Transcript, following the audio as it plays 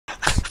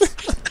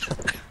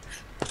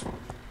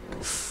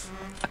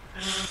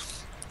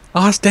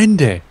Ah, it's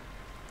Dende.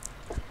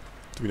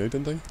 Do we know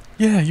Dende?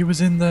 Yeah, he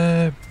was in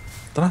the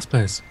last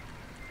place.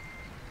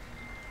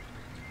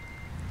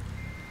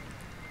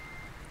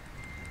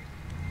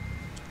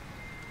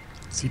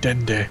 See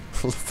Dende.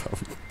 I love how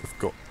we've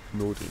got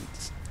an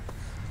audience.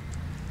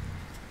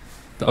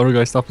 The other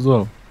guy stopped as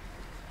well.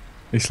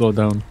 He slowed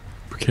down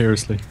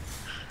precariously.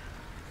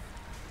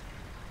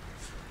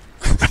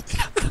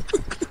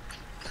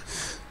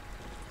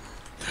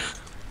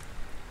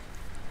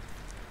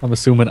 I'm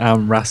assuming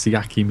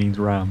Rasiaki means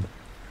ram.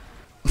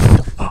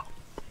 Oh,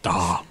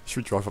 ah.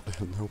 Should we drive up there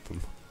and help him?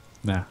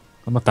 Nah,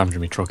 I'm not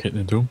damaging my truck hitting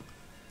into him.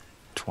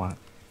 Twat.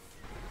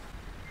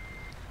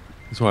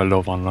 That's what I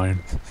love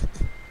online.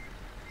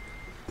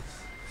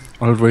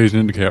 I would raise an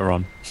indicator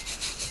on.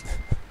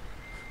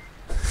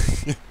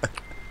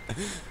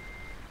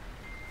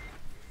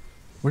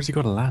 Where's he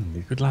got to land?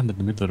 He could land in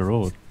the middle of the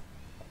road.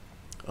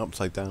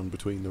 Upside down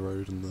between the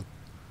road and the...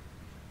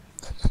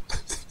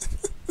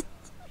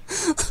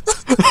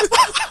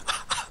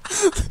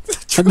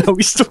 And now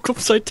he's stuck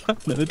upside down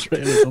and the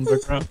train is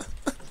underground.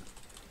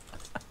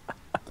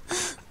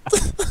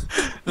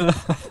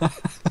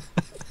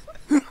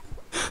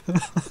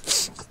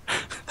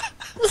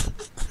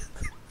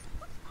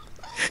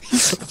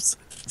 He's upside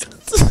down.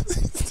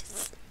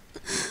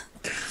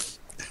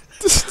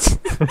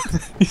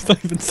 He's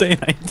not even saying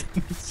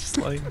anything. He's just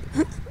lying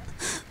there.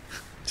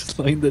 Just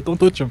lying there. Don't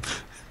touch him.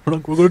 We're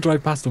going to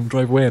drive past him,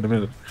 drive away in a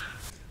minute.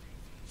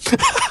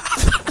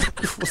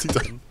 What's he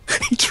done?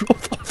 He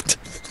drove off the...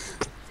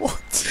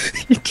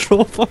 What? He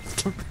drove off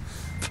the...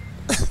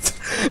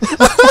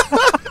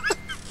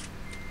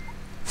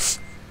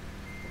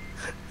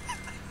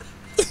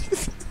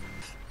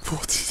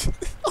 What is it?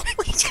 Oh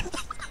my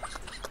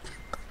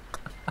god.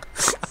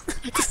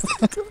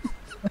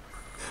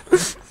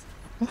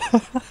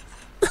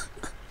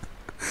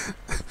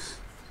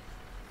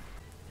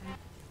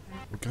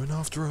 We're going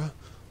after her.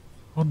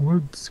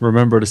 Onwards.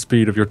 Remember the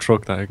speed of your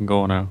truck that I can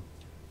go now.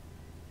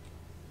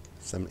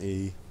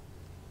 70.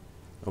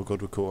 Oh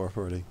god, we're caught up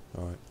already.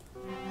 Alright.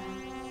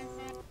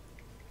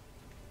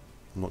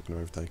 I'm not going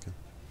to overtake her.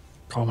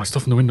 Oh, my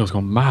stuff in the window's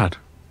gone mad.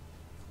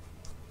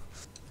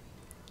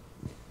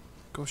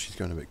 Gosh, she's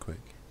going a bit quick.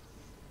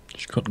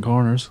 She's cutting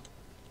corners.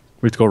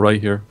 We have to go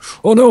right here.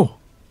 Oh no!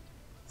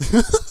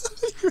 You're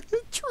in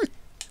a tree.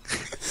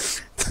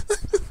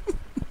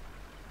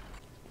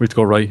 We have to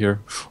go right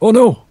here. Oh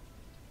no!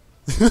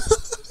 You're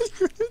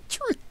in a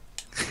tree.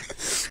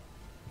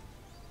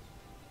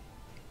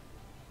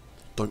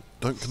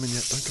 Don't come in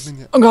yet. Don't come in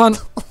yet. I'm gone!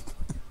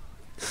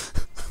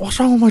 What's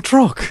wrong with my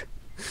truck?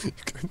 You're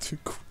going too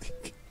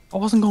quick. I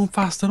wasn't going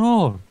fast at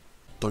all.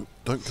 Don't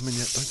come in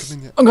yet. Don't come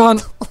in yet. I'm gone!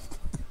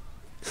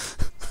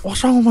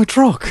 What's wrong with my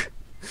truck?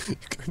 You're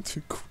going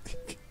too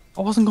quick.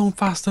 I wasn't going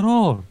fast at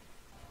all.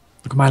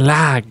 Look at my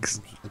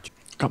lags.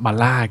 Got my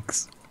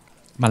lags.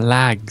 My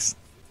lags.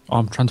 Oh,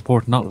 I'm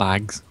transporting, not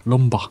lags.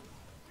 Lumber.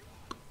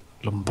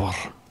 Lumber.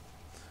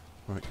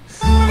 Right.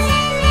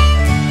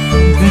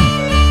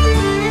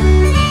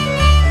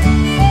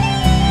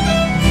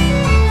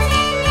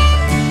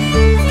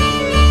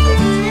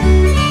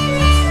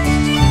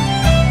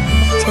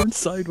 Turn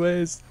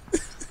sideways.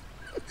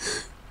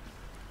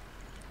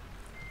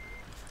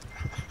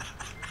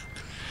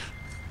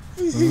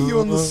 You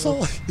on the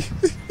side.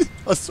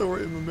 I saw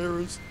it in the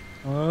mirrors.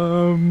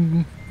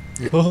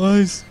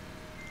 Guys.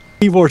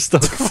 Keyboard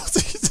stuck. What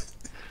is it?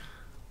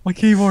 My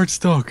keyboard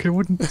stuck. It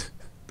wouldn't.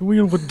 The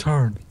wheel wouldn't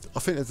turn. I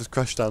think it just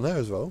crashed down there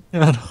as well.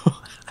 Yeah,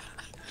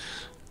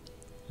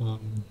 I know.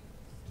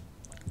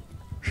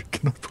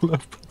 Can I pull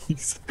up,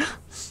 please?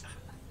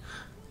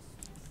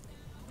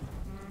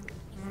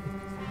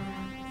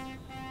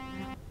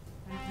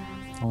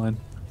 Fine.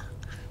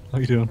 How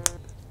you doing?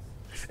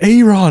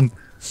 Aaron!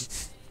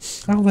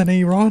 How then,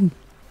 Aaron?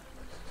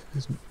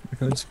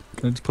 Can I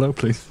just pull out,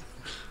 please?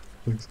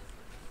 Please.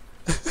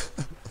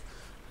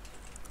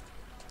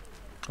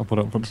 I'll put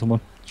it in front of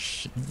someone.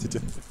 Shit. Did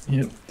you?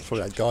 Yeah. It's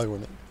probably that guy,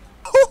 wasn't it?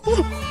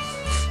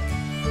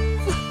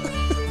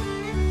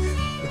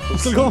 I'm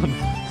still going.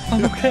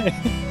 I'm okay.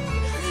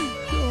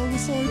 Oh, the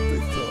side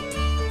picked up.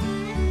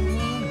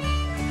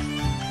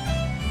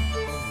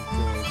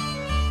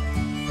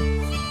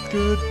 Oh,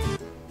 Good.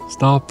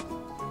 Stop.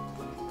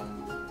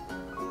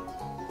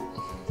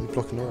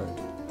 you're blocking the road.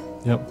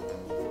 Yep.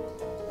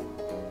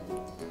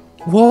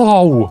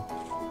 Whoa!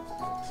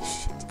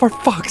 For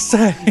fuck's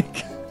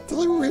sake! Did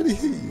I really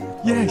hit you?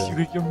 Yes, Oh, yeah.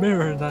 you got your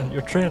mirror and that.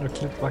 Your trailer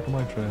clipped back of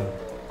my trailer.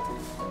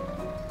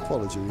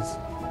 Apologies.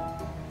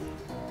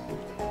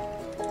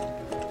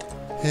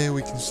 Here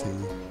we can see.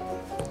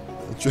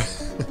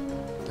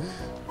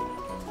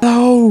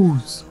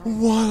 Those!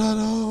 What are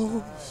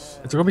those?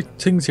 Is there gonna be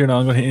things here now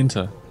I'm gonna hit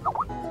into?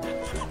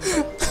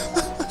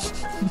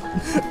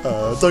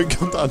 Don't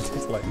come down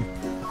this lane.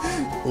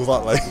 Or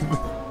that lane.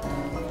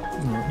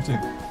 Let me see.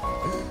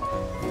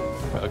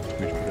 Right, I can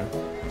squeeze through there.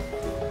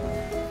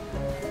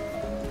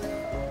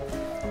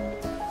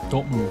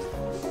 Don't move.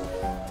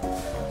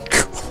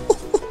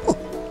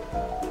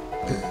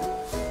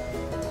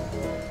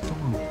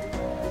 Don't move.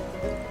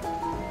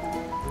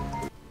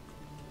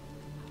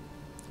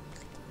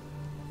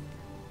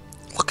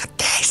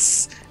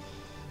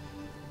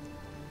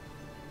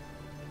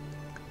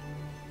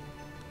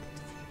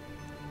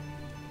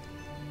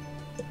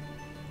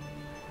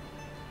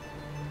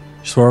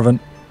 Swerving.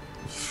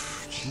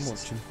 I'm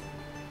watching.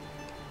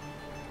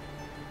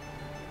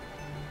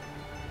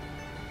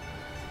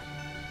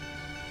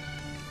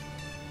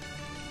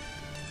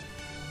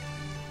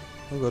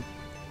 Oh god.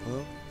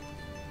 Oh,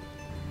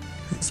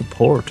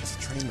 Support. there's a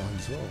train line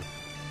as well.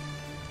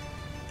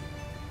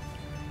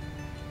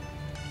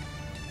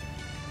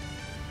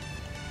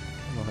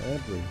 Oh, my air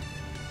blue.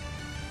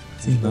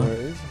 See Do you know that? where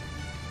it is?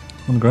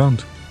 On the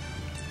ground.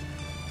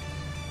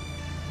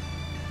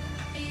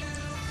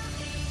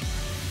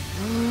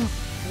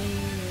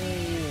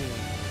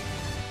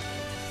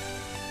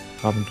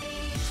 Haven't.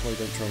 That's why you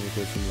don't try and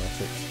record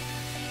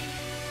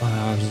cinematics.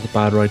 Ah, this is a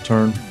bad right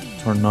turn.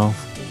 Turning off.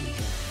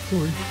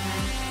 Sorry.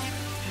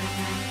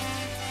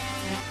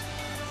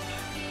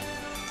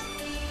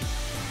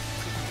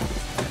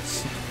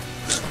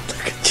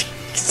 Look at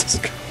Jesus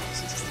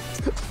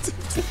Christ.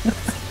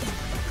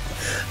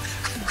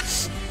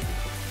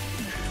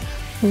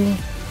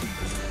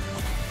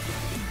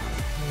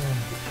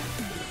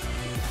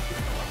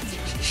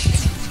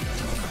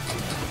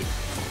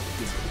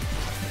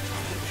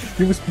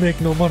 You must make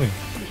no money.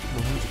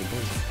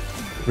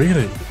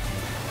 Really?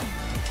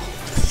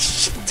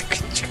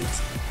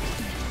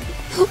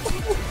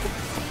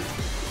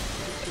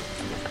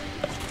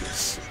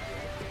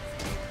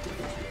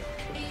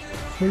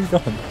 Where are you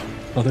going?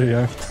 Oh, there you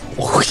are.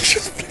 Oh, you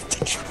just flipped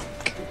the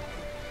truck.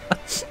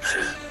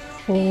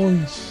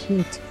 Holy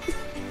shit.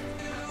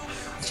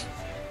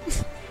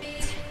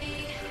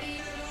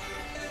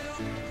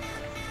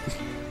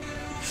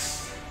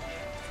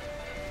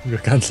 You're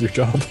gonna cancel your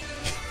job.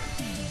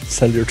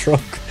 Sell your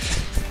truck.